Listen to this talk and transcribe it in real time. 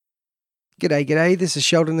G'day, this is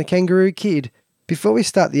Sheldon the Kangaroo Kid. Before we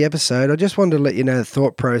start the episode, I just wanted to let you know the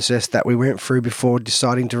thought process that we went through before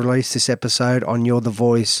deciding to release this episode on You're the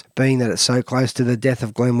Voice, being that it's so close to the death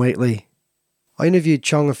of Glenn Wheatley. I interviewed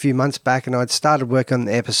Chong a few months back and I'd started work on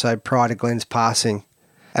the episode prior to Glenn's passing.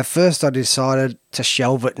 At first I decided to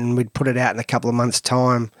shelve it and we'd put it out in a couple of months'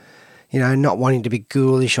 time, not wanting to be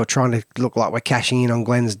ghoulish or trying to look like we're cashing in on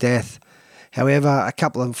Glenn's death. However,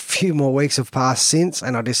 few more weeks have passed since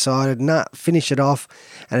and I decided, finish it off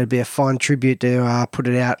and it'd be a fine tribute to put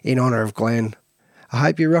it out in honour of Glenn. I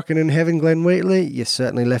hope you're rocking in heaven, Glenn Wheatley. You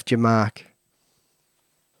certainly left your mark.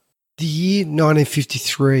 The year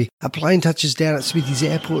 1953, a plane touches down at Smithies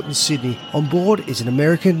Airport in Sydney. On board is an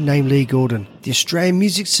American named Lee Gordon. The Australian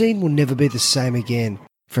music scene will never be the same again.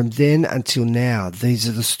 From then until now, these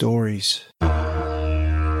are the stories.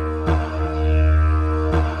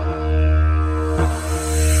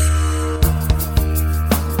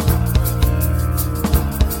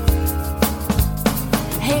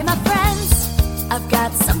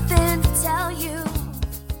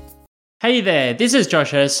 Hey there, this is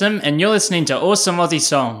Josh Ersom and you're listening to Awesome Aussie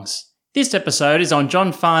Songs. This episode is on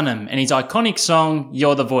John Farnham and his iconic song,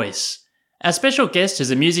 You're the Voice. Our special guest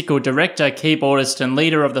is a musical director, keyboardist and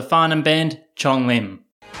leader of the Farnham Band, Chong Lim.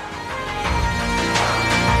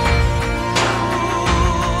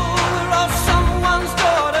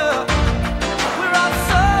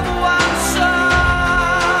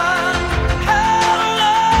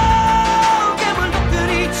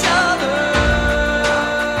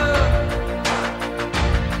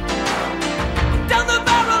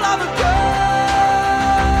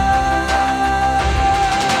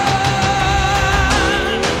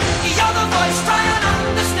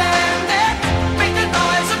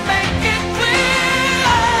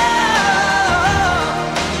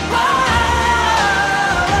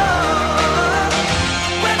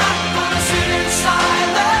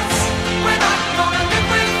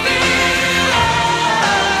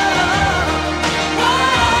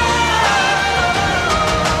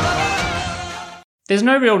 There's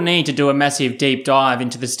no real need to do a massive deep dive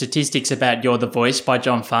into the statistics about You're the Voice by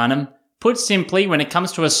John Farnham. Put simply, when it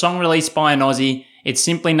comes to a song released by an Aussie, it's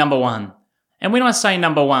simply number one. And when I say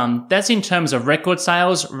number one, that's in terms of record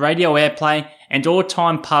sales, radio airplay, and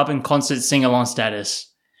all-time pub and concert sing-along status.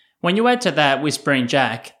 When you add to that Whispering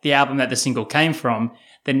Jack, the album that the single came from,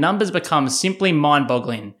 the numbers become simply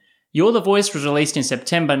mind-boggling. You're the Voice was released in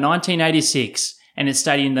September 1986, and it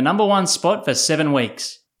stayed in the number one spot for 7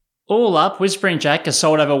 weeks. All up, Whispering Jack has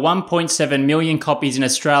sold over 1.7 million copies in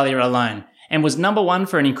Australia alone, and was number one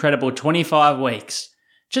for an incredible 25 weeks.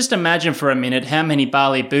 Just imagine for a minute how many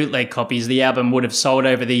Bali bootleg copies the album would have sold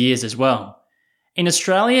over the years as well. In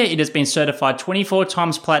Australia, it has been certified 24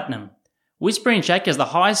 times platinum. Whispering Jack is the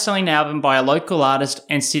highest selling album by a local artist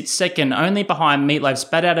and sits second only behind Meatloaf's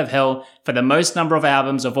Bat Out of Hell for the most number of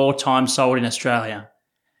albums of all time sold in Australia.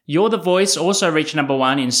 You're the Voice also reached number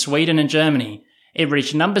one in Sweden and Germany. It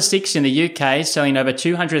reached number 6 in the UK, selling over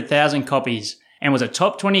 200,000 copies, and was a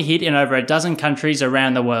top 20 hit in over a dozen countries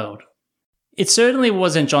around the world. It certainly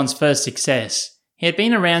wasn't John's first success. He had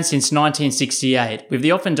been around since 1968, with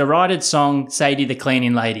the often derided song Sadie the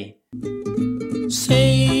Cleaning Lady.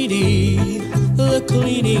 Sadie, the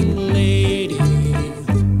cleaning lady,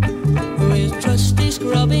 with trusty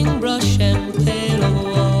scrubbing brush and pail of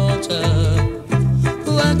water,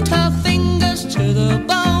 worked her fingers to the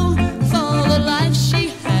bone for the life she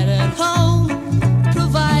had at home,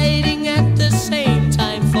 providing at the same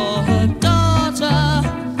time for her daughter.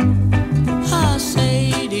 Ah,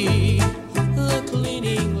 Sadie, the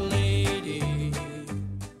cleaning lady.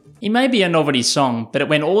 It may be a novelty song, but it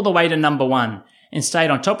went all the way to number one and stayed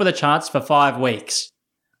on top of the charts for 5 weeks.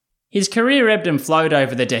 His career ebbed and flowed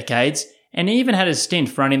over the decades, and he even had a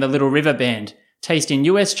stint running the Little River Band, tasting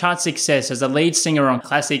US chart success as a lead singer on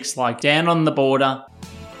classics like Down on the Border,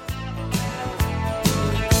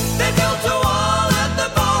 They built a wall at the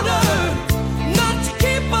border, not to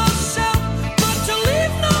keep us out, but to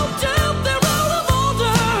leave no doubt they're all of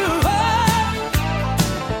order.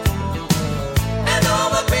 And all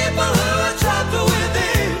the people who are trapped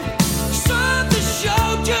within serve to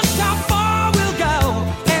show just how far we'll go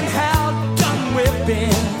and how done we've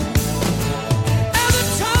been. And the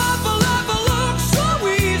top will never look so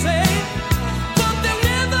easy, but they'll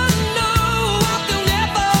never know what they'll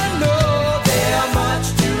never know. They are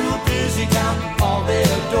much too busy counting all their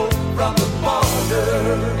dough from the border,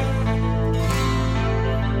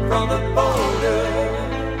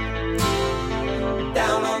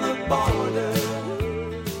 down on the border.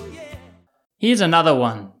 Here's another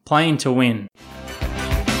one, Playing to Win.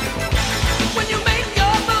 When you make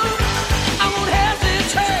your move, I won't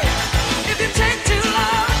hesitate. If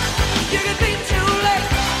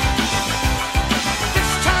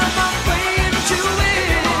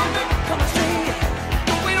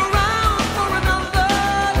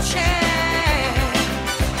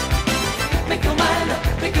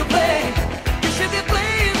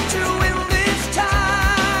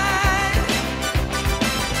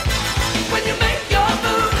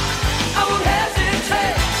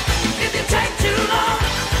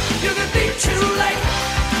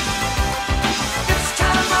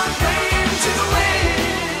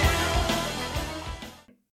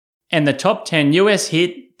and the top 10 US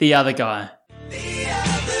hit The Other Guy. The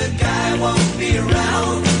other guy won't be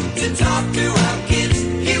around to talk to our kids.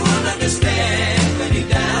 He won't understand when you're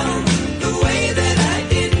down the way that I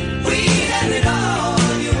did. We had it all,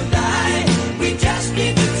 you and I. We just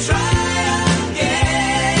need to try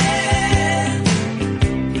again.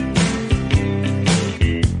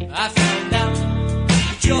 I found out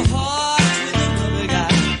that your heart's with another guy.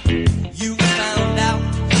 You found out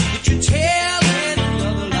that you're telling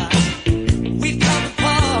another lie. We've come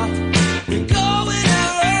apart. We're going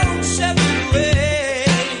our own separate ways.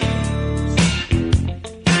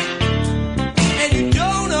 And you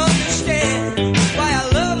don't understand why I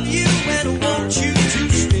love you and I want you to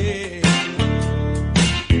stay.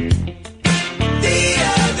 The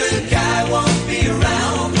other guy won't be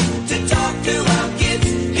around to talk to our kids.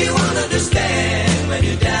 He won't understand when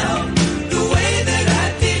you're down the way that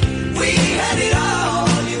I did. We had it all,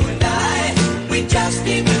 you and I. We just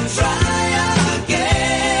need to try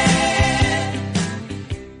again.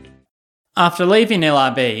 After leaving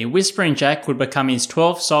LRB, Whispering Jack would become his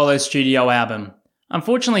 12th solo studio album.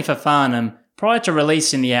 Unfortunately for Farnham, prior to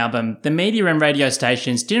releasing the album, the media and radio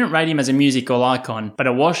stations didn't rate him as a musical icon, but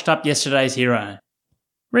a washed-up yesterday's hero.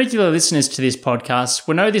 Regular listeners to this podcast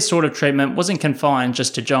will know this sort of treatment wasn't confined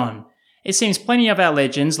just to John. It seems plenty of our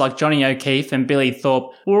legends like Johnny O'Keefe and Billy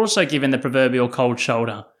Thorpe were also given the proverbial cold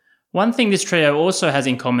shoulder. One thing this trio also has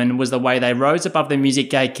in common was the way they rose above the music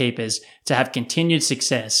gatekeepers to have continued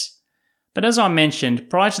success. But as I mentioned,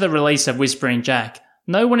 prior to the release of Whispering Jack,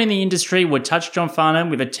 no one in the industry would touch John Farnham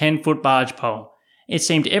with a 10-foot barge pole. It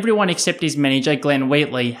seemed everyone except his manager Glenn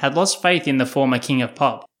Wheatley had lost faith in the former king of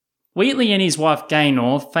pop. Wheatley and his wife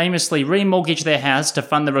Gaynor famously remortgaged their house to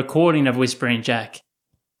fund the recording of Whispering Jack.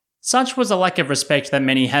 Such was the lack of respect that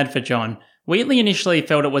many had for John. Wheatley initially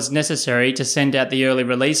felt it was necessary to send out the early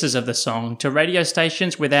releases of the song to radio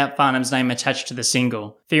stations without Farnham's name attached to the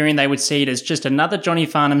single, fearing they would see it as just another Johnny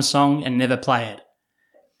Farnham song and never play it.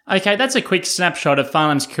 Okay, that's a quick snapshot of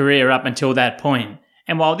Farnham's career up until that point.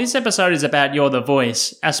 And while this episode is about You're the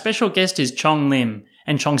Voice, our special guest is Chong Lim,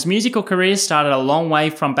 and Chong's musical career started a long way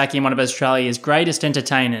from backing one of Australia's greatest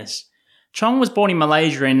entertainers. Chong was born in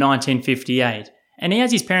Malaysia in 1958, and he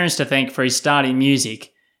has his parents to thank for his start in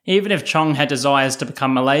music, even if Chong had desires to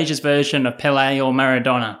become Malaysia's version of Pelé or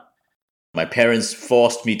Maradona. My parents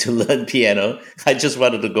forced me to learn piano. I just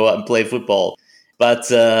wanted to go out and play football.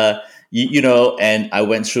 But, and I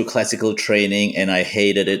went through classical training and I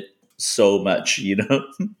hated it so much,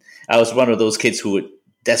 I was one of those kids who would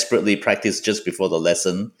desperately practice just before the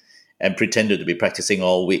lesson and pretended to be practicing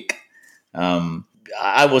all week. I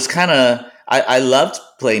loved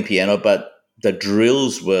playing piano, but the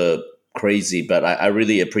drills were crazy. But I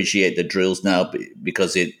really appreciate the drills now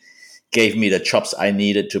because it gave me the chops I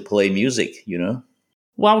needed to play music,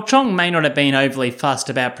 While Chong may not have been overly fussed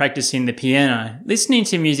about practicing the piano, listening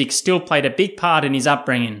to music still played a big part in his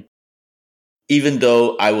upbringing. Even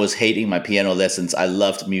though I was hating my piano lessons, I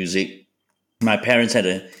loved music. My parents had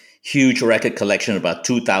a huge record collection, about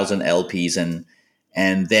 2,000 LPs,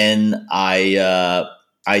 and then I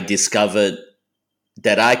discovered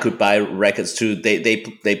that I could buy records too.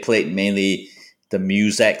 They played mainly the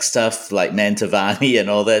Muzak stuff like Mantovani and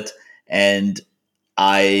all that, and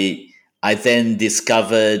I then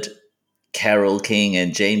discovered Carole King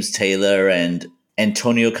and James Taylor and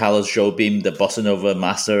Antonio Carlos Jobim, the Bossa Nova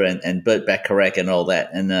master, and Burt Bacharach and all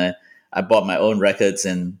that. And I bought my own records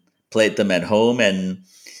and played them at home. And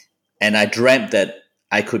I dreamt that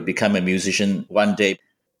I could become a musician one day.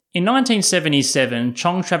 In 1977,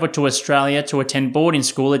 Chong travelled to Australia to attend boarding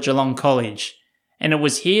school at Geelong College. And it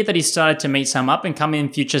was here that he started to meet some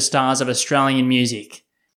up-and-coming future stars of Australian music.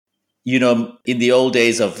 In the old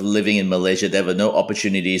days of living in Malaysia, there were no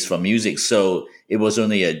opportunities for music. So it was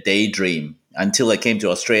only a daydream. Until I came to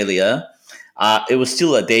Australia, it was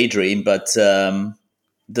still a daydream, but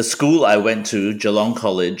the school I went to, Geelong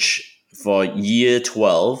College, for year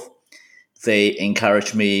 12, they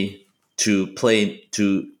encouraged me to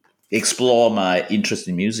explore my interest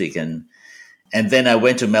in music. And then I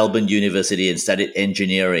went to Melbourne University and studied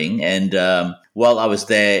engineering. And while I was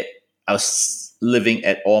there, I was living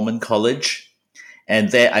at Ormond College. And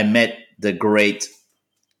there I met the great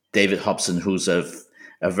David Hobson, who's a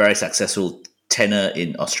very successful tenor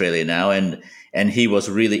in Australia now, and he was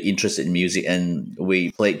really interested in music, and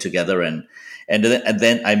we played together, and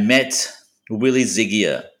then I met Willie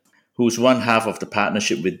Zigier, who's one half of the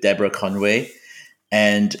partnership with Deborah Conway,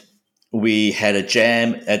 and we had a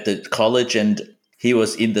jam at the college, and he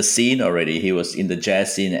was in the scene already. He was in the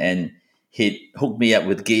jazz scene, and he hooked me up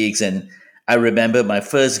with gigs, and I remember my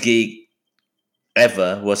first gig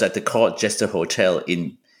ever was at the Court Jester Hotel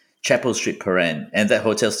in Chapel Street, Paran, and that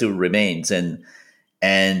hotel still remains. And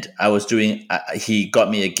I was doing. He got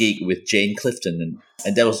me a gig with Jane Clifton,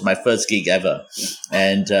 and that was my first gig ever.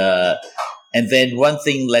 And then one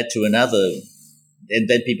thing led to another, and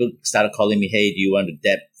then people started calling me, "Hey, do you want to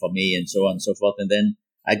deb for me?" and so on and so forth. And then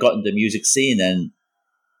I got in the music scene,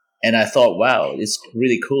 and I thought, wow, it's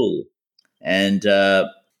really cool. And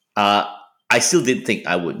I still didn't think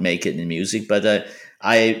I would make it in music, but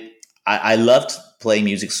I loved playing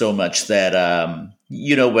music so much that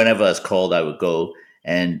whenever I was called, I would go,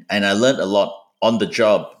 and I learned a lot on the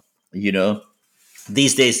job.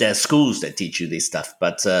 These days there are schools that teach you this stuff,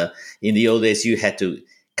 but in the old days you had to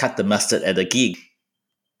cut the mustard at a gig.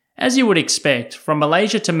 As you would expect, from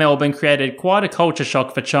Malaysia to Melbourne created quite a culture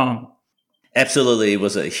shock for Chong. Absolutely, it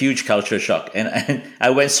was a huge culture shock, and I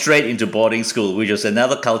went straight into boarding school, which was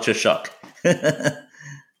another culture shock.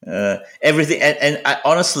 Everything, and I,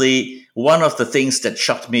 honestly, one of the things that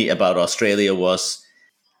shocked me about Australia was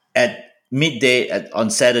at midday on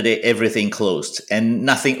Saturday, everything closed and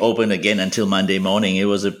nothing opened again until Monday morning. It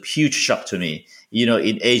was a huge shock to me.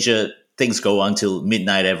 In Asia, things go on till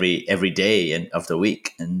midnight every day and of the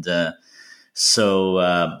week, and so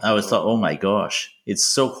I was thought, oh my gosh, it's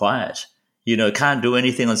so quiet. Can't do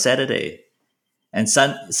anything on Saturday, and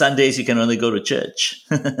Sundays you can only go to church.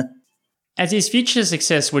 As his future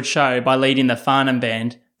success would show by leading the Farnham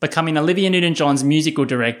Band, becoming Olivia Newton-John's musical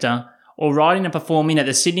director, or writing and performing at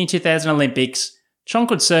the Sydney 2000 Olympics, Chong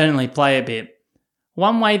could certainly play a bit.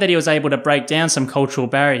 One way that he was able to break down some cultural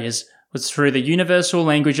barriers was through the universal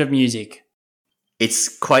language of music. It's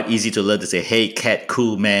quite easy to learn to say, hey, cat,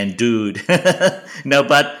 cool man, dude. No,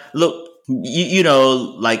 but look,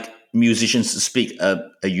 like musicians speak a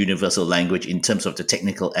universal language in terms of the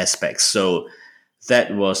technical aspects. So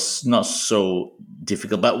that was not so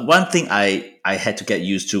difficult. But one thing I had to get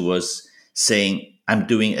used to was saying, I'm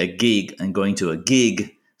doing a gig and going to a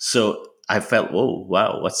gig. So I felt, oh,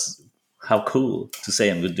 wow, how cool to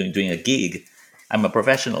say I'm doing a gig. I'm a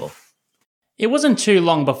professional. It wasn't too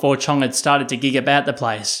long before Chong had started to gig about the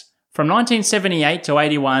place. From 1978 to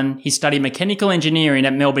 81, he studied mechanical engineering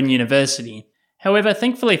at Melbourne University. However,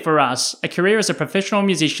 thankfully for us, a career as a professional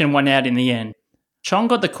musician won out in the end. Chong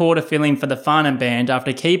got the call to fill in for the Farnham Band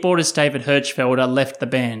after keyboardist David Hirschfelder left the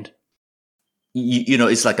band.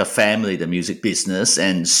 It's like a family, the music business.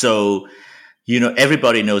 And so,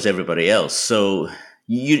 everybody knows everybody else. So,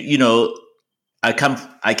 I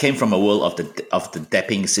came from a world of the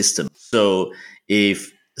depping system. So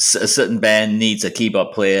if a certain band needs a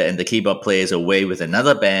keyboard player and the keyboard player is away with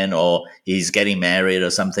another band or he's getting married or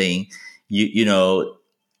something,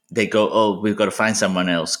 they go, oh, we've got to find someone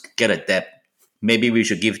else, get a dep. Maybe we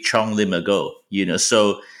should give Chong Lim a go,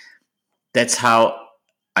 So that's how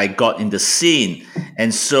I got in the scene.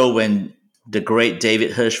 And so when the great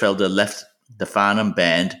David Hirschfelder left the Farnham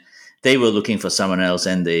Band, they were looking for someone else,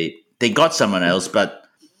 and they got someone else, but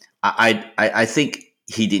I think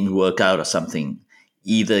he didn't work out or something.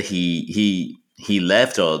 Either he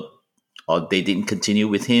left or they didn't continue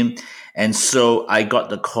with him. And so I got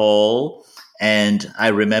the call, and I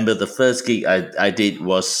remember the first gig I did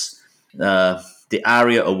was the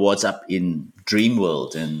ARIA Awards up in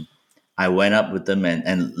Dreamworld, and I went up with them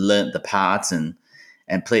and learned the parts and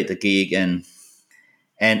played the gig, and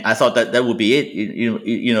I thought that would be it.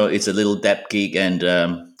 It's a little dep gig, and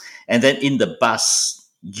then in the bus,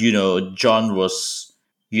 John was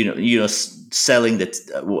selling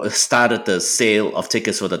started the sale of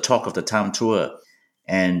tickets for the Talk of the Town tour,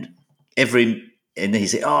 and then he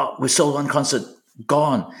said, oh, we sold one concert,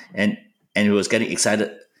 gone, and he was getting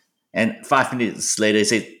excited. And 5 minutes later, he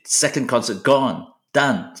said, second concert gone,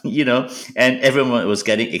 done, and everyone was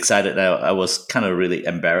getting excited. I was kind of really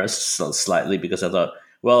embarrassed slightly because I thought,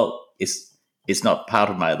 well, it's not part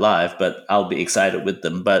of my life, but I'll be excited with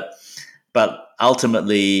them. But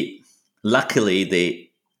ultimately, luckily,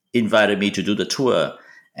 they invited me to do the tour,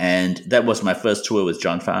 and that was my first tour with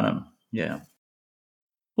John Farnham. Yeah.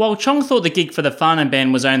 While Chong thought the gig for the Farnham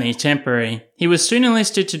Band was only temporary, he was soon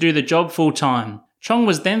enlisted to do the job full-time. Chong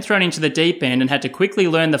was then thrown into the deep end and had to quickly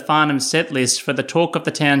learn the Farnham set list for the Talk of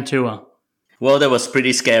the Town tour. Well, that was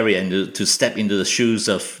pretty scary, and to step into the shoes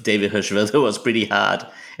of David Hirschfelder was pretty hard.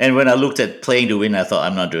 And when I looked at Playing to Win, I thought,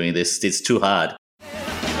 I'm not doing this. It's too hard.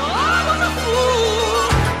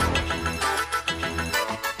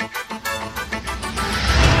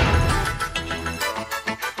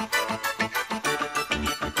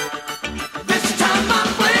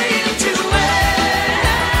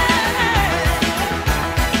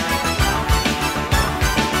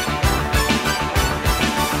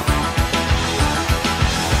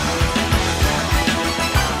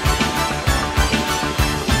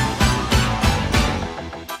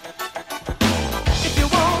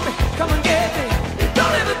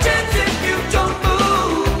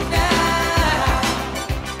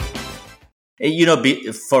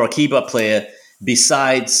 For a keyboard player,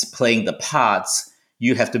 besides playing the parts,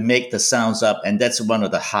 you have to make the sounds up, and that's one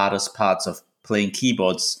of the hardest parts of playing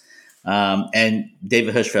keyboards. And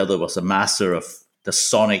David Hirschfelder was a master of the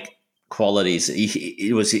sonic qualities.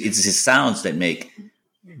 It's his sounds that make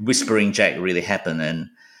Whispering Jack really happen. And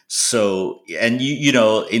so, and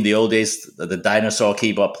in the old days, the dinosaur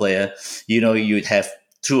keyboard player, you'd have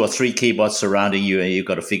 2 or 3 keyboards surrounding you, and you've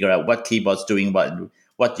got to figure out what keyboard's doing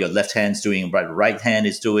what your left hand's doing, what right hand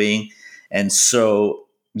is doing. And so,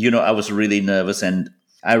 I was really nervous. And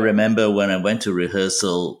I remember when I went to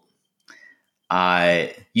rehearsal,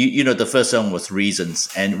 the first song was Reasons,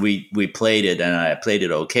 and we played it, and I played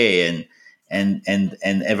it okay, and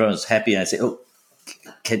everyone was happy. And I said, "Oh,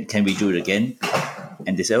 can we do it again?"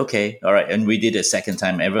 And they said, "Okay, all right." And we did it a second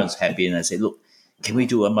time. Everyone's happy, and I said, "Look, can we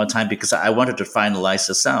do it one more time?" Because I wanted to finalize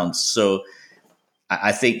the sounds. So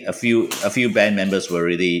I think a few band members were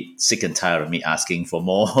really sick and tired of me asking for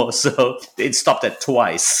more, so it stopped at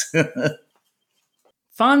twice.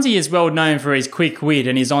 Fonzie is well known for his quick wit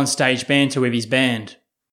and his onstage banter with his band.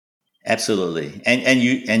 Absolutely, and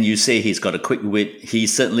you say he's got a quick wit. He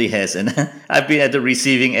certainly has, and I've been at the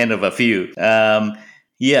receiving end of a few.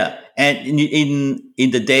 Yeah, and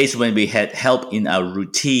in the days when we had help in our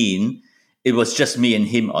routine, it was just me and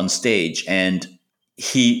him on stage, and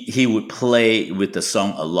he would play with the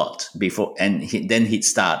song a lot before, and then he'd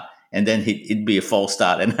start, and then it'd be a false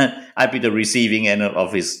start, and I'd be the receiving end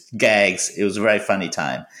of his gags. It was a very funny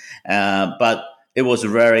time, but it was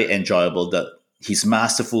very enjoyable. His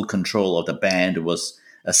masterful control of the band was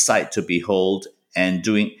a sight to behold, and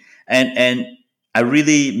I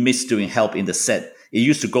really miss doing help in the set. It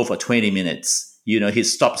used to go for 20 minutes. He'd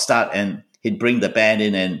stop, start, and he'd bring the band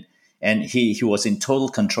in, and he was in total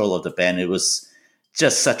control of the band. It was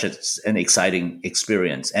just such an exciting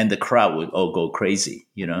experience, and the crowd would all go crazy,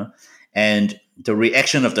 and the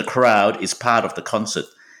reaction of the crowd is part of the concert.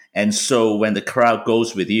 And so when the crowd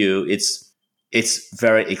goes with you, it's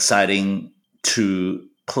very exciting to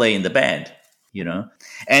play in the band,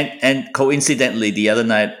 and coincidentally, the other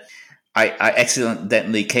night, I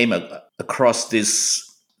accidentally came across this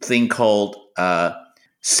thing called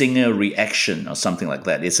Singer Reaction or something like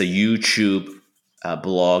that. It's a YouTube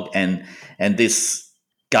blog, and this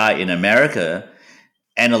guy in America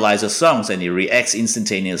analyzes songs, and he reacts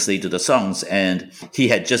instantaneously to the songs. And he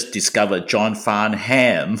had just discovered John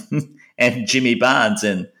Farnham and Jimmy Barnes,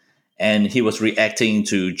 and he was reacting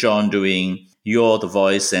to John doing You're the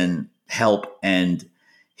Voice and Help, and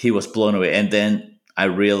he was blown away. And then I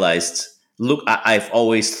realized, look, I've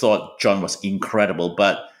always thought John was incredible,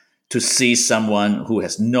 but to see someone who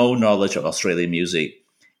has no knowledge of Australian music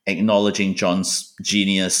acknowledging John's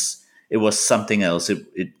genius, it was something else.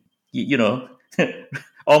 It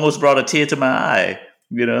almost brought a tear to my eye,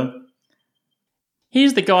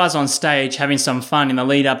 Here's the guys on stage having some fun in the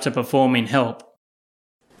lead up to performing Help.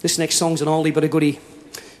 This next song's an oldie but a goodie.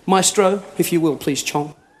 Maestro, if you will, please,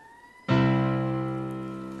 Chong.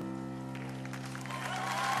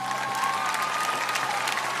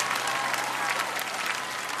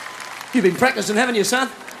 You've been practicing, haven't you, son?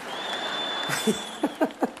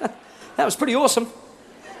 That was pretty awesome.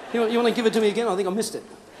 You want to give it to me again? I think I missed it.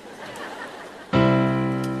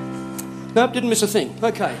 Nope, didn't miss a thing.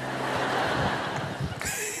 Okay.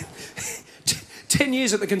 10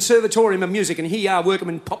 years at the Conservatorium of Music, and here you are working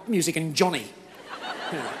in pop music and Johnny.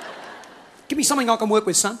 Give me something I can work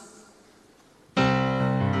with, son.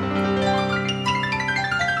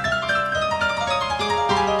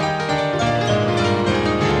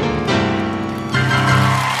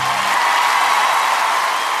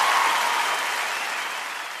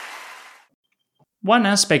 One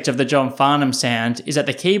aspect of the John Farnham sound is that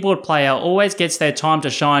the keyboard player always gets their time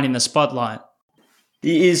to shine in the spotlight.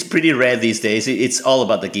 It is pretty rare these days. It's all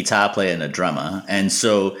about the guitar player and the drummer, and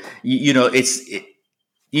so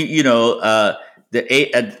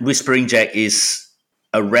Whispering Jack is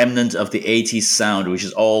a remnant of the 80s sound, which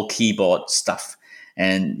is all keyboard stuff.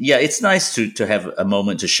 And yeah, it's nice to have a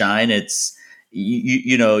moment to shine. It's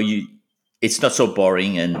it's not so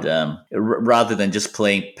boring, and rather than just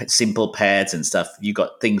playing simple pads and stuff, you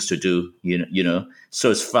got things to do. So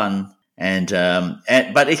it's fun. And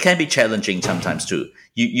but it can be challenging sometimes too.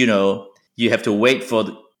 You have to wait for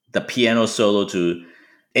the piano solo to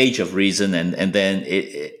Age of Reason, and then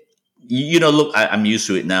look, I'm used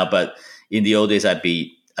to it now, but in the old days I'd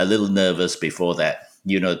be a little nervous before that.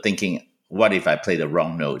 Thinking, what if I play the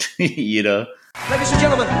wrong note? Ladies and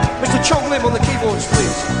gentlemen, Mr. Chong Lim on the keyboards,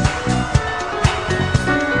 please.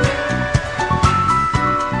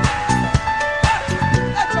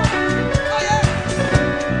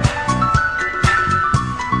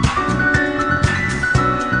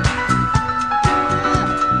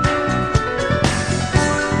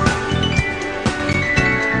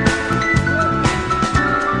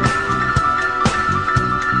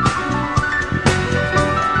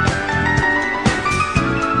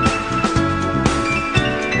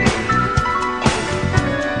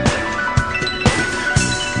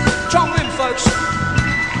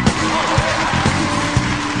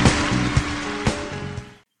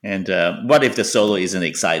 And what if the solo isn't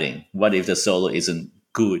exciting? What if the solo isn't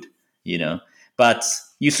good? But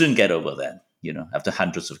you soon get over that, after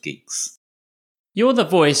hundreds of gigs. You're the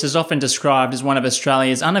Voice is often described as one of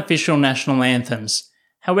Australia's unofficial national anthems.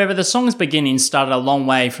 However, the song's beginning started a long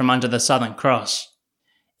way from under the Southern Cross.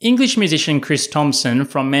 English musician Chris Thompson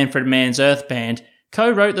from Manfred Mann's Earth Band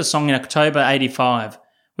co-wrote the song in October 85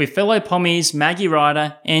 with fellow Pommies Maggie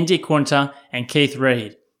Ryder, Andy Quinter and Keith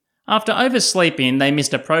Reid. After oversleeping, they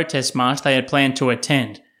missed a protest march they had planned to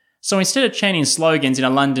attend. So instead of chanting slogans in a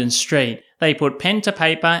London street, they put pen to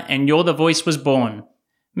paper and You're the Voice was born.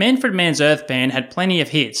 Manfred Mann's Earth Band had plenty of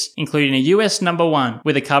hits, including a US #1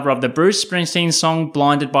 with a cover of the Bruce Springsteen song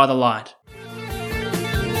Blinded by the Light.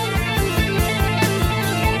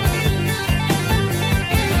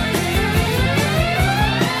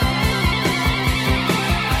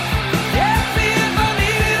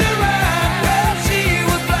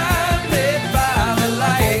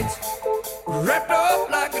 Wrapped up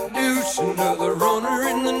like a douche, another runner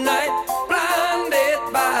in the night,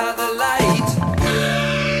 blinded by the light.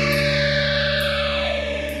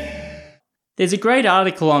 There's a great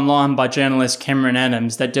article online by journalist Cameron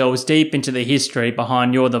Adams that delves deep into the history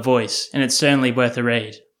behind You're the Voice, and it's certainly worth a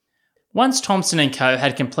read. Once Thompson and co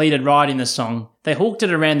had completed writing the song, they hawked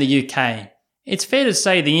it around the UK. It's fair to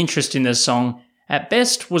say the interest in the song, at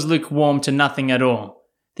best, was lukewarm to nothing at all.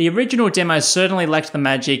 The original demo certainly lacked the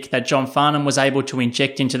magic that John Farnham was able to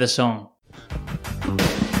inject into the song.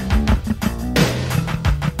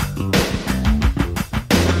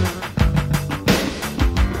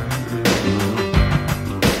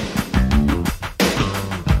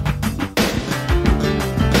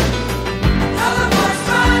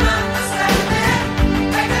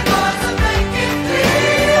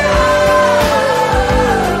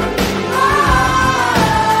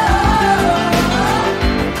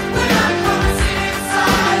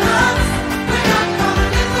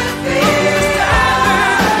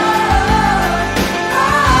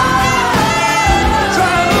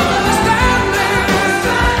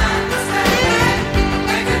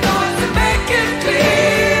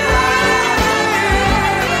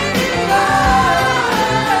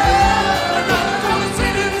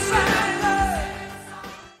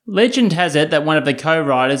 Legend has it that one of the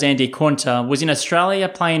co-writers, Andy Quinter, was in Australia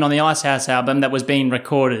playing on the Icehouse album that was being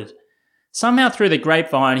recorded. Somehow through the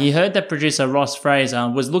grapevine, he heard that producer Ross Fraser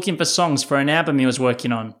was looking for songs for an album he was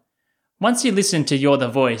working on. Once he listened to You're the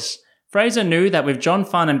Voice, Fraser knew that with John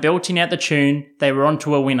Farnham belting out the tune, they were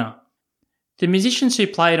onto a winner. The musicians who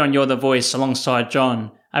played on You're the Voice alongside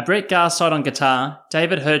John are Brett Garside on guitar,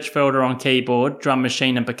 David Hirschfelder on keyboard, drum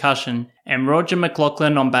machine and percussion, and Roger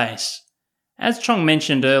McLaughlin on bass. As Chong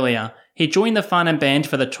mentioned earlier, he joined the Farnham Band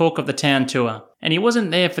for the Talk of the Town tour, and he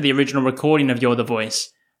wasn't there for the original recording of You're the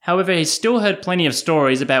Voice. However, he still heard plenty of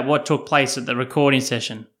stories about what took place at the recording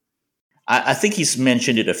session. I think he's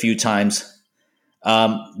mentioned it a few times.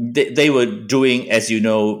 They were doing, as you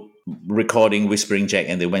know, recording Whispering Jack,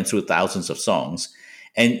 and they went through thousands of songs.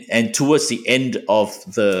 And towards the end of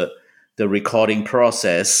the recording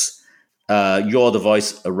process, You're the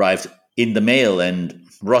Voice arrived in the mail, and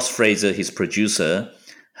Ross Fraser, his producer,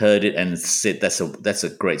 heard it and said, that's a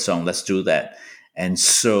great song, let's do that. And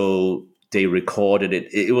so they recorded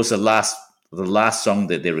it. It was the last song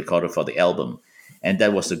that they recorded for the album, and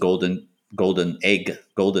that was the Golden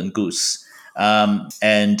Goose.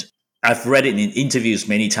 And I've read it in interviews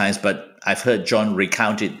many times, but I've heard John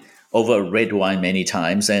recount it over red wine many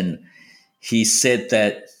times, and he said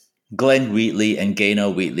that Glenn Wheatley and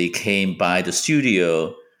Gaynor Wheatley came by the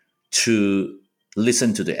studio to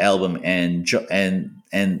listen to the album, and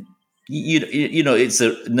you know it's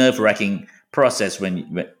a nerve-wracking process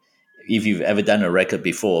if you've ever done a record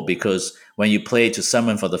before, because when you play it to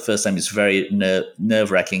someone for the first time, it's very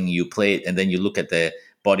nerve-wracking. You play it and then you look at their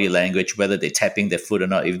body language, whether they're tapping their foot or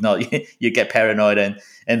not. If not, you get paranoid.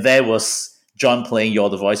 And there was John playing You're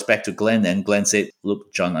the Voice back to Glenn, and Glenn said,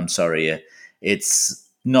 "Look, John, I'm sorry, it's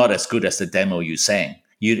not as good as the demo you sang."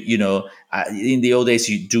 You know, in the old days,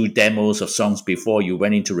 you do demos of songs before you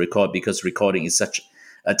went into record, because recording is such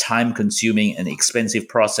a time-consuming and expensive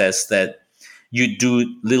process that you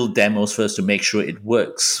do little demos first to make sure it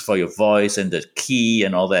works for your voice and the key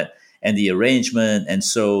and all that and the arrangement.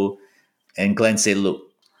 And Glenn said, "Look,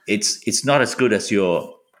 it's not as good as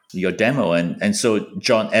your demo." And so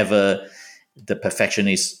John the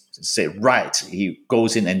perfectionist, said, "Right." He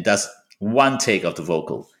goes in and does one take of the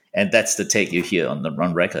vocal. And that's the take you hear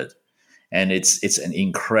on record, and it's an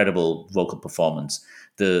incredible vocal performance.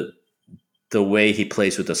 The way he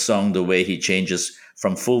plays with the song, the way he changes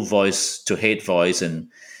from full voice to head voice, and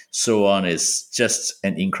so on, is just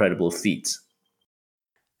an incredible feat.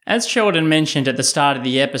 As Sheldon mentioned at the start of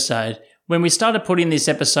the episode, when we started putting this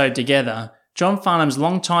episode together, John Farnham's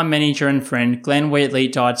longtime manager and friend Glenn Wheatley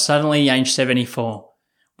died suddenly aged 74.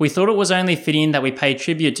 We thought it was only fitting that we pay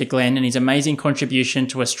tribute to Glenn and his amazing contribution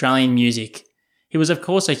to Australian music. He was of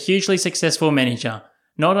course a hugely successful manager,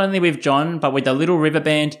 not only with John but with the Little River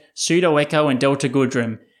Band, Pseudo Echo and Delta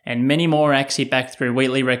Goodrem, and many more acts he backed through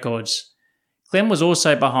Wheatley Records. Glenn was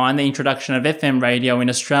also behind the introduction of FM radio in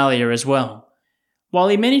Australia as well. While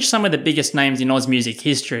he managed some of the biggest names in Oz music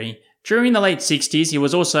history, during the late 60s he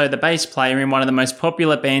was also the bass player in one of the most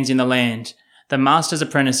popular bands in the land, the Masters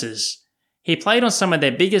Apprentices. He played on some of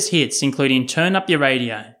their biggest hits including Turn Up Your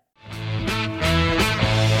Radio.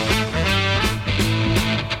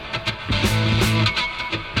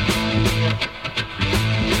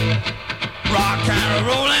 Rock and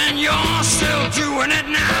roll and you're still doing it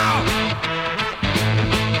now.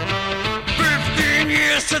 15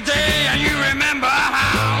 years today and you remember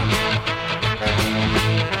how.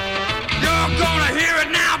 You're gonna hear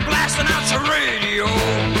it now blasting out your radio.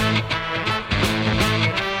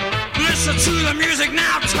 Listen to the music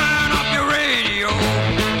now, turn up your radio.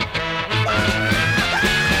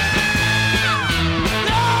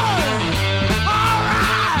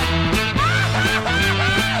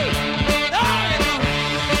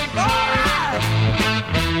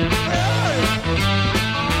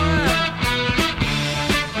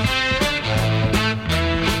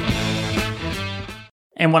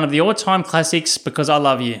 And one of the all-time classics, Because I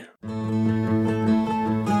Love You.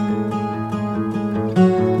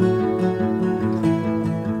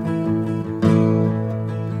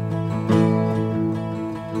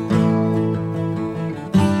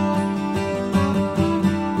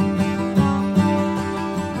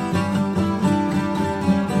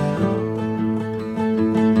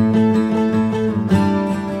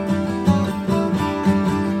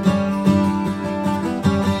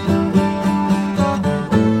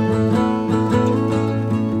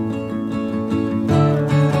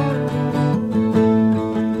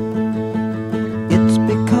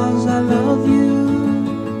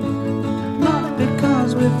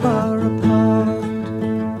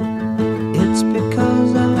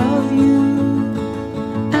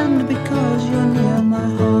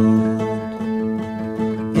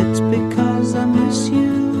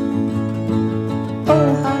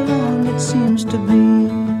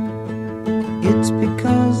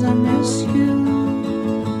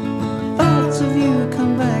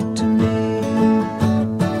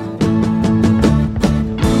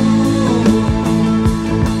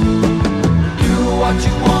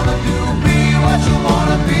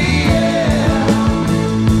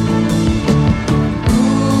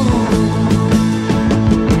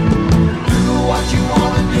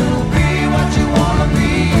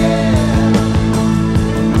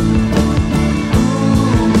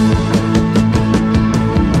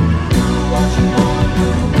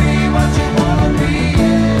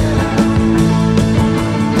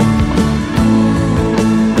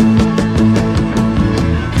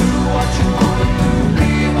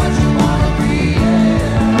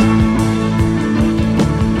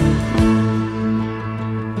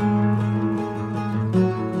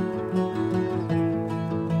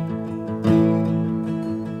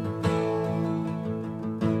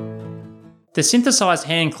 The synthesised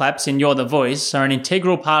hand claps in You're the Voice are an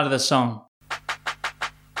integral part of the song.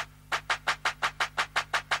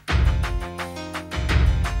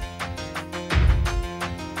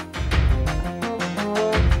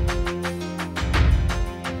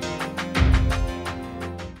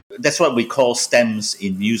 That's what we call stems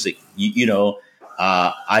in music.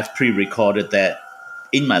 I've pre-recorded that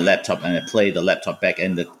in my laptop and I play the laptop back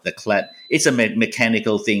and the clap. It's a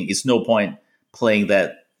mechanical thing. It's no point playing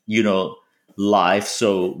that, live.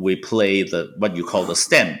 So we play what you call the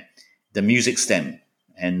stem, the music stem.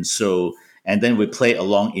 And then we play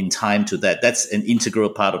along in time to that. That's an integral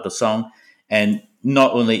part of the song. And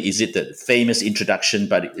not only is it the famous introduction,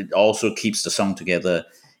 but it also keeps the song together.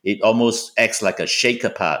 It almost acts like a shaker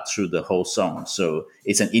part through the whole song. So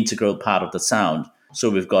it's an integral part of the sound. So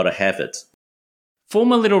we've got to have it.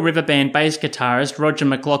 Former Little River Band bass guitarist Roger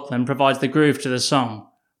McLaughlin provides the groove to the song.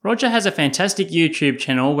 Roger has a fantastic YouTube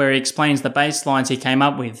channel where he explains the bass lines he came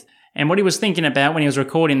up with and what he was thinking about when he was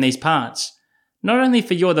recording these parts. Not only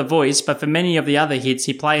for You're the Voice, but for many of the other hits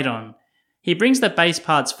he played on. He brings the bass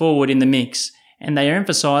parts forward in the mix, and they are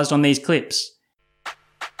emphasised on these clips.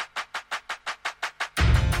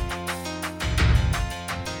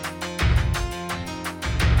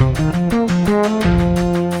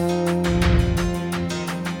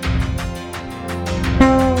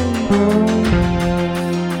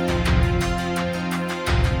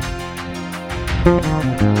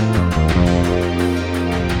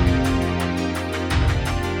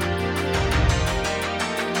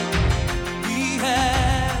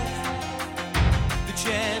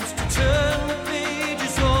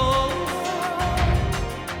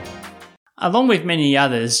 Along with many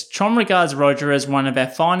others, Chong regards Roger as one of our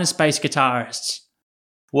finest bass guitarists.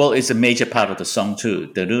 Well, it's a major part of the song too.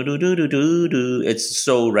 Do-do-do-do-do-do-do. It's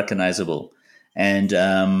so recognizable. And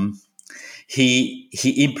he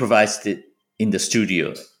improvised it in the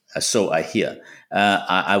studio, so I hear.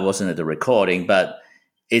 I wasn't at the recording, but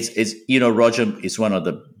it's Roger is one of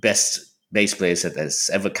the best bass players that has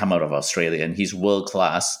ever come out of Australia, and he's world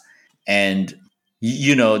class. And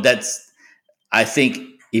that's, I think,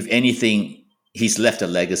 if anything, he's left a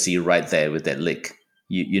legacy right there with that lick.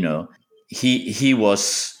 He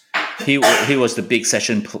was the big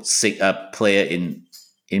session player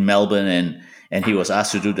in Melbourne, and he was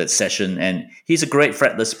asked to do that session, and he's a great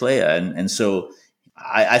fretless player, and so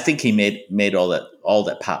I think he made all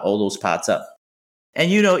those parts up. And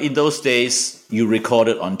in those days you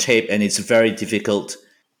recorded on tape, and it's very difficult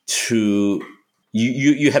to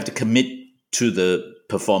you have to commit to the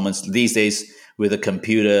performance. These days with a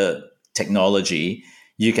computer technology,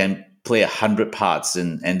 you can play 100 parts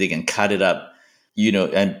and they can cut it up,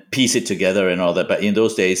 and piece it together and all that. But in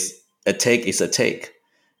those days, a take is a take.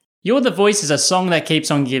 You're the Voice is a song that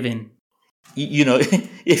keeps on giving.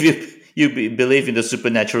 If you believe in the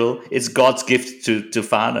supernatural, it's God's gift to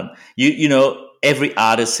Farnham. Every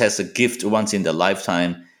artist has a gift once in their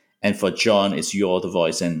lifetime, and for John, it's You're the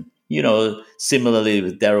Voice. And similarly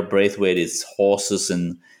with Daryl Braithwaite, it's Horses,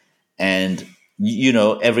 and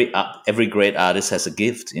every great artist has a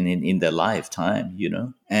gift in their lifetime,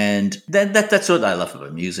 and that's what I love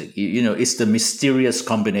about music. It's the mysterious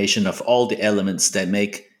combination of all the elements that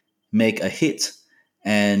make a hit,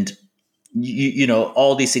 and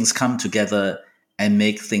all these things come together and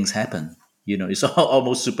make things happen. It's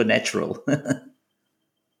almost supernatural.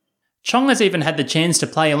 Chong has even had the chance to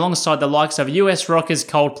play alongside the likes of US rockers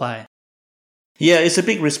Coldplay. Yeah, it's a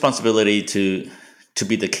big responsibility to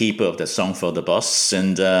be the keeper of the song for the boss.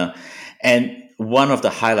 And one of the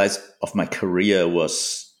highlights of my career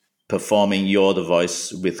was performing You're the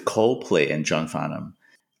Voice with Coldplay and John Farnham.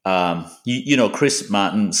 Chris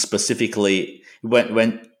Martin specifically,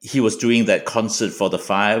 when he was doing that concert for the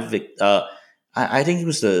fire, I think it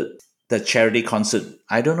was the charity concert.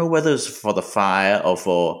 I don't know whether it was for the fire or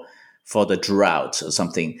for the drought or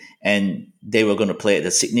something. And they were going to play at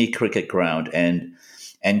the Sydney Cricket Ground.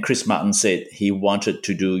 And Chris Martin said he wanted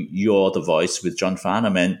to do You're the Voice with John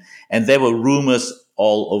Farnham. And there were rumors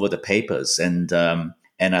all over the papers. And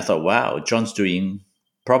I thought, wow, John's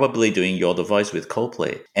probably doing You're the Voice with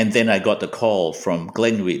Coldplay. And then I got the call from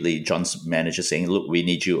Glenn Wheatley, John's manager, saying, look, we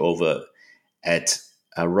need you over at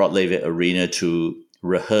Rod Laver Arena to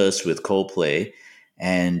rehearse with Coldplay.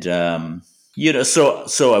 And,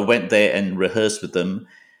 so I went there and rehearsed with them.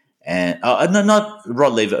 And not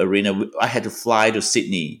Rod Laver Arena. I had to fly to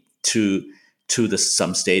Sydney to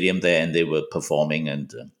some stadium there, and they were performing,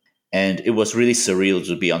 and it was really surreal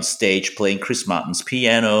to be on stage playing Chris Martin's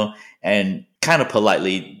piano and kind of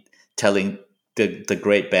politely telling the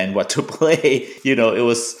great band what to play. It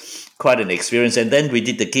was quite an experience. And then we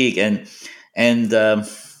did the gig, and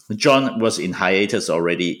John was in hiatus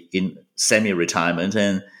already, in semi-retirement,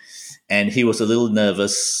 and he was a little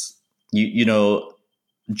nervous.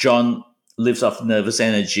 John lives off nervous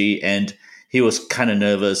energy, and he was kind of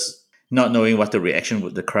nervous, not knowing what the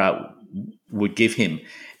reaction the crowd would give him.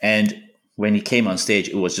 And when he came on stage,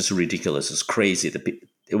 it was just ridiculous. It was crazy.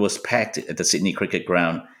 It was packed at the Sydney Cricket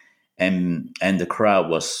Ground, and the crowd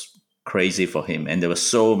was crazy for him. And there were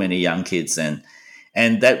so many young kids, and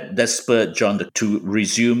that spurred John to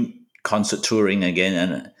resume concert touring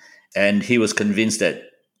again. And he was convinced that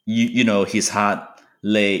his heart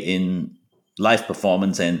lay in live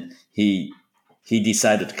performance, and he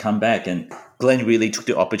decided to come back. And Glenn really took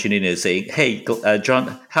the opportunity to say, hey,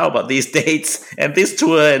 John, how about these dates and this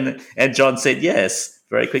tour? And John said yes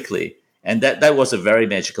very quickly. And that was a very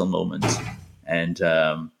magical moment. And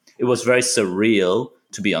it was very surreal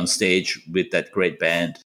to be on stage with that great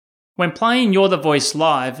band. When playing You're the Voice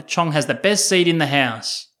live, Chong has the best seat in the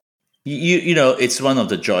house. It's one of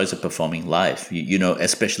the joys of performing live,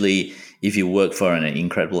 especially if you work for an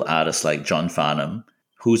incredible artist like John Farnham,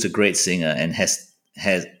 who's a great singer and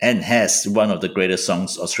has one of the greatest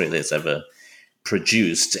songs Australia has ever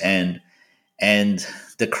produced. And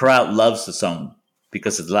the crowd loves the song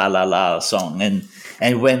because it's La La La song.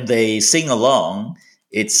 And when they sing along,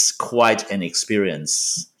 it's quite an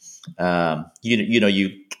experience.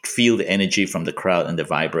 You feel the energy from the crowd and the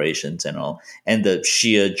vibrations and all, and the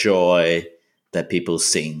sheer joy that people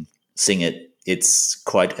sing it. It's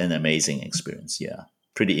quite an amazing experience. Yeah,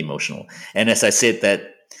 pretty emotional. And as I said,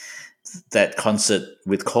 that concert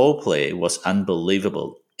with Coldplay was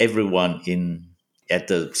unbelievable. Everyone at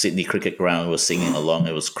the Sydney Cricket Ground was singing along.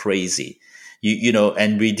 It was crazy. you know,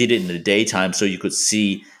 and we did it in the daytime, so you could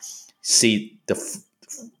see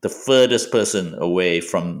the furthest person away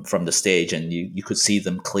from the stage, and you could see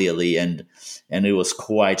them clearly, and it was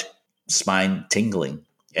quite spine tingling.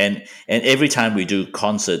 And every time we do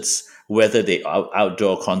concerts, whether they are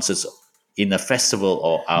outdoor concerts in a festival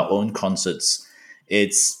or our own concerts,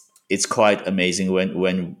 it's quite amazing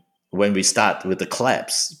when we start with the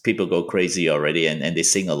claps, people go crazy already, and they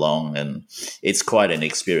sing along, and it's quite an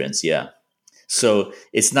experience. Yeah. So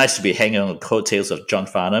it's nice to be hanging on the coattails of John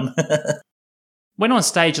Farnham. When on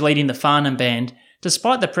stage leading the Farnham Band,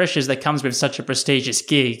 despite the pressures that comes with such a prestigious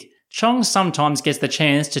gig, Chong sometimes gets the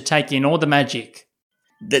chance to take in all the magic.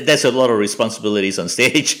 There's a lot of responsibilities on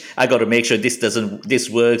stage. I got to make sure this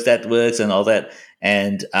works, that works, and all that.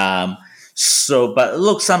 And but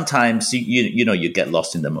look, sometimes you know, you get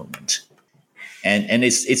lost in the moment, and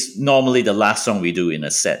it's normally the last song we do in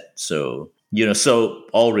a set. So you know, so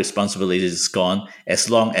all responsibilities is gone. As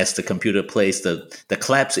long as the computer plays the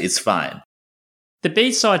claps, it's fine. The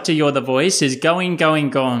B-side to You're the Voice is Going,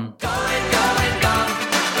 Going, Gone. Going, going, gone.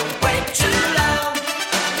 Don't wait too long.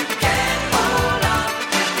 You can't hold on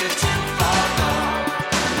if you're too far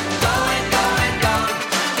gone. Going, going, gone.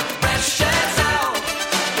 The pressure's on.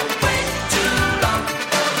 Don't wait too long.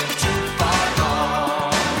 You're too far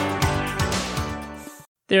gone.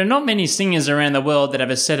 There are not many singers around the world that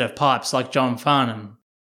have a set of pipes like John Farnham.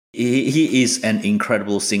 He is an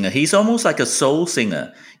incredible singer. He's almost like a soul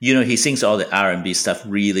singer. You know, he sings all the R&B stuff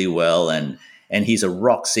really well, and he's a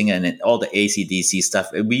rock singer and all the AC/DC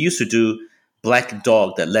stuff. We used to do Black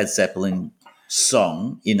Dog, that Led Zeppelin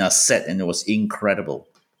song, in our set, and it was incredible.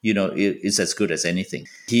 You know, it's as good as anything.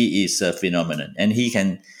 He is a phenomenon, and he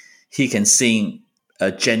can sing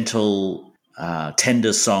a gentle,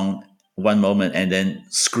 tender song one moment and then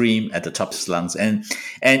scream at the top of his lungs. And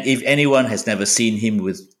if anyone has never seen him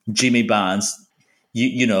with Jimmy Barnes,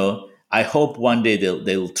 you know, I hope one day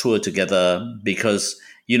they'll tour together, because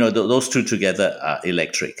you know those two together are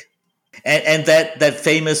electric. And that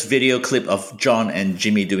famous video clip of John and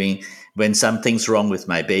Jimmy doing When Something's Wrong with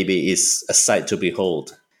My Baby is a sight to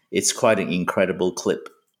behold. It's quite an incredible clip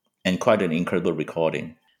and quite an incredible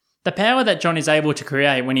recording. The power that John is able to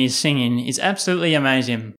create when he's singing is absolutely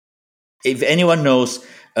amazing. If anyone knows,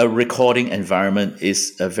 a recording environment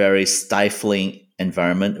is a very stifling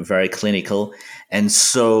environment, very clinical. And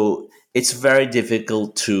so it's very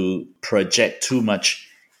difficult to project too much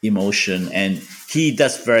emotion. And he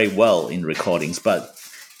does very well in recordings, but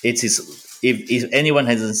if anyone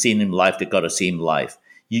hasn't seen him live, they've got to see him live.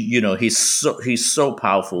 You know, he's so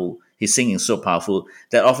powerful. His singing is so powerful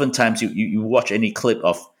that oftentimes you watch any clip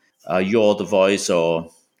of You're the Voice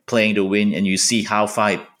or Playing the Wind, and you see how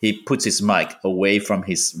far he puts his mic away from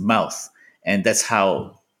his mouth, and that's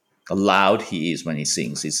how loud he is when he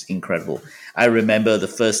sings. It's incredible. I remember the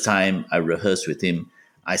first time I rehearsed with him,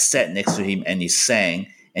 I sat next to him and he sang,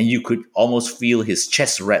 and you could almost feel his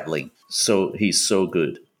chest rattling. So he's so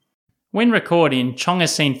good. When recording, Chong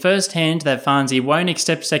has seen firsthand that Farnsey won't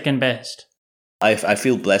accept second best. I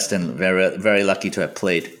feel blessed and very, very lucky to have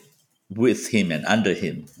played with him and under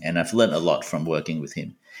him, and I've learned a lot from working with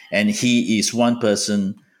him. And he is one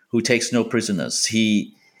person who takes no prisoners.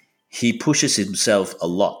 He pushes himself a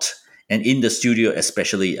lot. And in the studio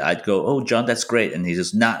especially, I'd go, "Oh, John, that's great." And he's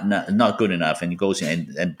just not good enough. And he goes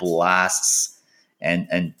in and blasts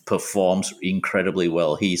and performs incredibly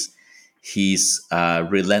well. He's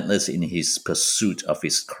relentless in his pursuit of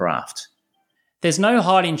his craft. There's no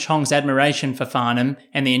hiding Chong's admiration for Farnham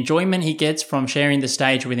and the enjoyment he gets from sharing the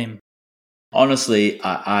stage with him. Honestly,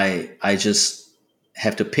 I just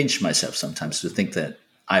have to pinch myself sometimes to think that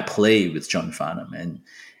I play with John Farnham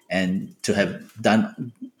and to have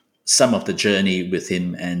done some of the journey with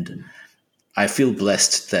him, and I feel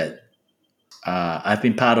blessed that I've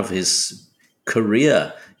been part of his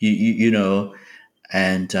career, you know,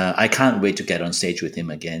 and I can't wait to get on stage with him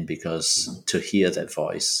again, because to hear that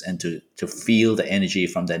voice and to feel the energy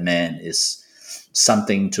from that man is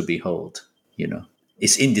something to behold, you know.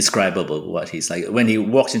 It's indescribable what he's like. When he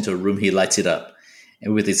walks into a room, he lights it up.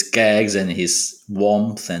 And with his gags and his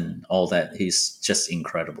warmth and all that, he's just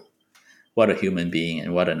incredible. What a human being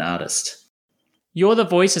and what an artist. You're the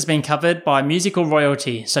Voice has been covered by musical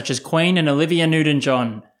royalty such as Queen and Olivia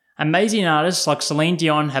Newton-John. Amazing artists like Celine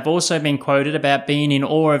Dion have also been quoted about being in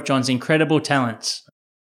awe of John's incredible talents.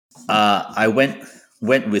 I went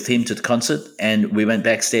with him to the concert, and we went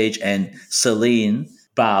backstage, and Celine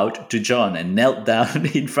bowed to John and knelt down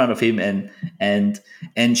in front of him,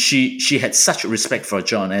 and she had such respect for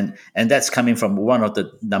John, and that's coming from one of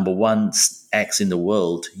the number one acts in the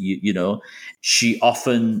world. You know, she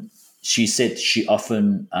often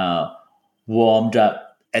warmed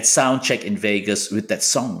up at soundcheck in Vegas with that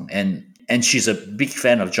song, and she's a big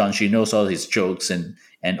fan of John. She knows all his jokes and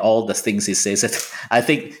all the things he says. I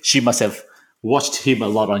think she must have watched him a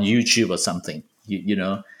lot on YouTube or something, you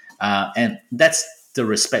know. And that's the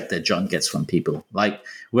respect that John gets from people. Like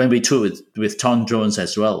when we toured with Tom Jones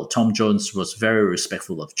as well, Tom Jones was very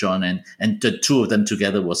respectful of John, and the two of them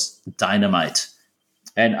together was dynamite.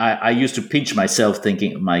 And I used to pinch myself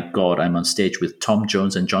thinking, my God, I'm on stage with Tom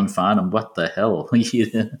Jones and John Farnham. What the hell?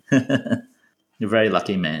 You're a very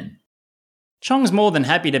lucky man. Chong's more than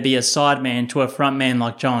happy to be a sideman to a frontman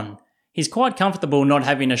like John. He's quite comfortable not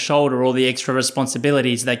having to shoulder all the extra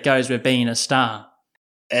responsibilities that goes with being a star.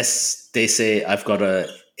 As they say, I've got a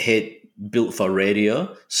head built for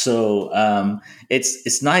radio. So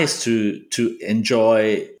it's nice to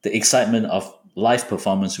enjoy the excitement of live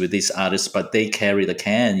performance with these artists, but they carry the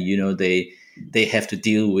can. You know, they have to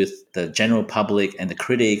deal with the general public and the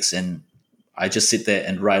critics, and I just sit there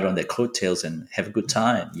and ride on their coattails and have a good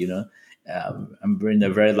time, you know. I'm in a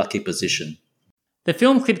very lucky position. The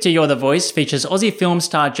film clip to You're the Voice features Aussie film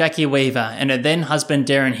star Jackie Weaver and her then husband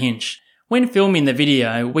Darren Hinch. When filming the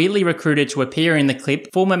video, Wheatley recruited to appear in the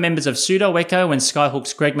clip former members of Pseudo Echo and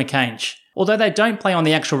Skyhook's Greg McCanch, although they don't play on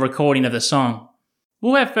the actual recording of the song.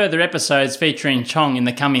 We'll have further episodes featuring Chong in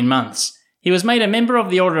the coming months. He was made a member of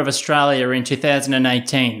the Order of Australia in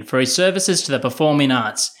 2018 for his services to the performing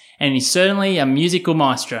arts, and he's certainly a musical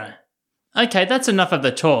maestro. Okay, that's enough of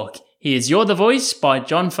the talk. Here's You're the Voice by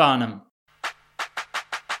John Farnham.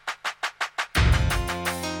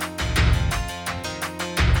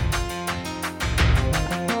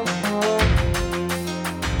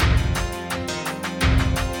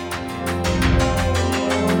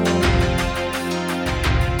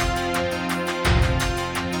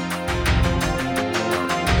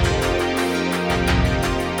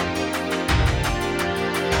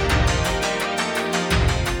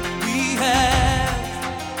 We have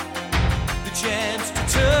the chance to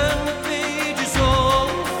turn the pages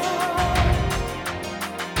over.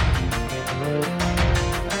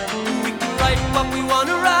 We can write what we want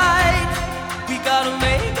to write. We gotta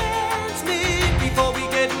make ends meet before we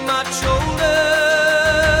get much older.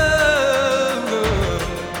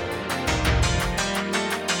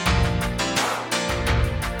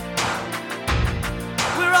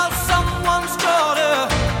 We're all someone's daughter.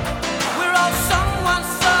 We're all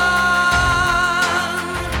someone's son.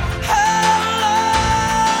 How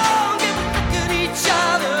long can we look at each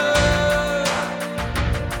other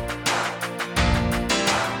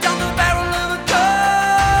down the barrel of a gun?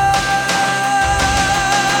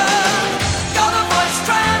 Got a voice,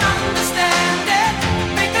 try and understand it.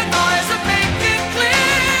 Make the noise and make it clear.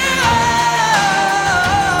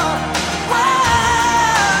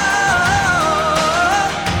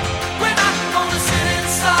 We're not gonna sit in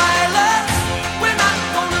silence. We're not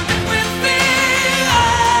gonna live with fear.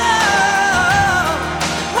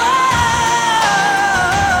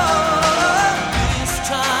 This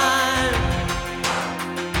time,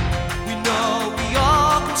 we know we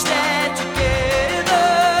all can stand together.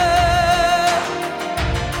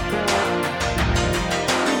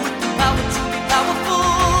 With the power to be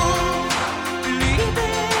powerful,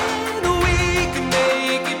 believing we can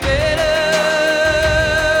make it better.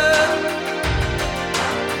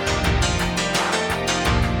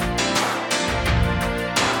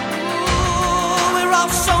 Ooh, we're all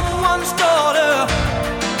someone's daughter.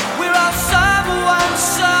 We're all someone's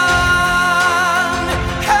son.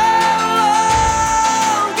 How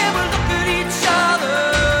long can we look at each other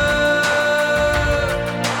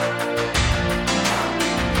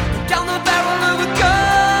down the barrel of a gun?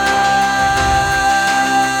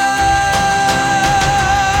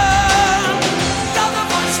 Got the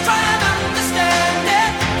voice, try and understand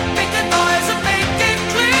it. Make the noise and make it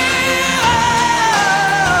clear.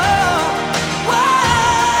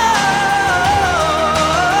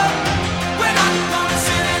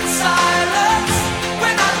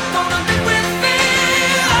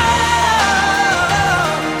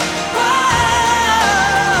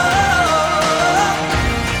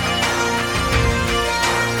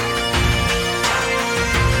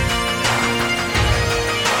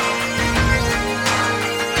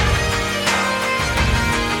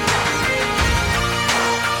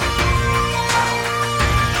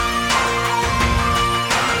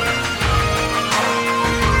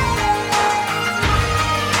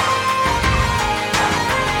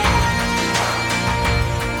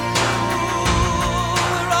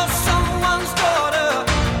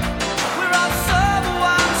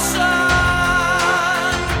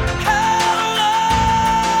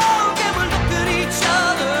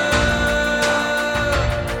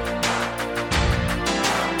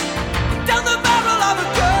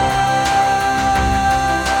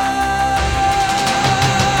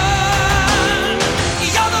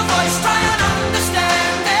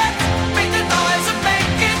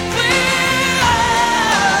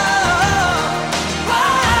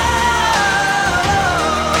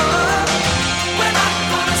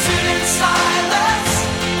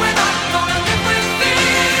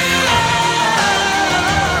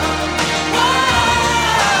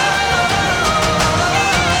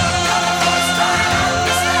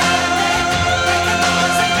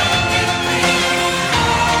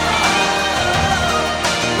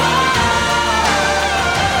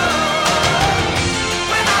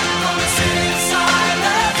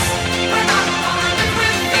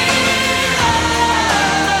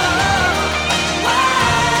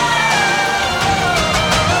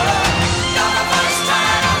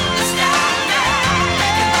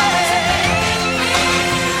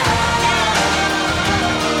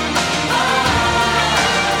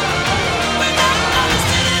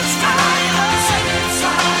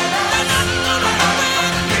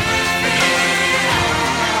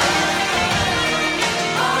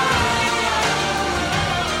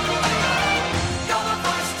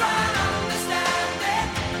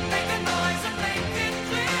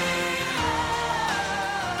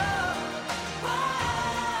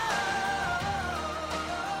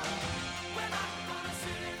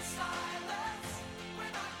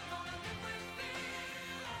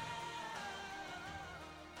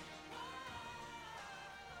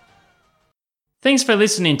 Thanks for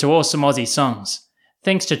listening to Awesome Aussie Songs.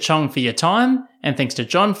 Thanks to Chong for your time, and thanks to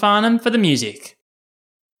John Farnham for the music.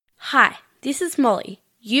 Hi, this is Molly.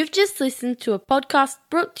 You've just listened to a podcast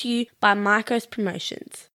brought to you by Marcos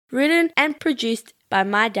Promotions, written and produced by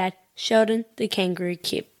my dad, Sheldon the Kangaroo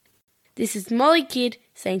Kid. This is Molly Kidd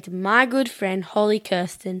saying to my good friend Holly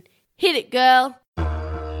Kirsten, hit it, girl!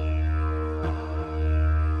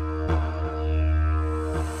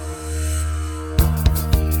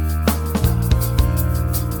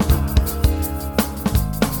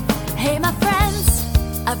 Hey, my friends,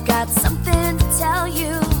 I've got something to tell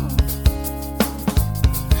you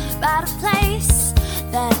about a place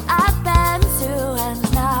that I've been to, and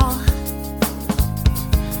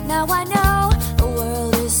now I know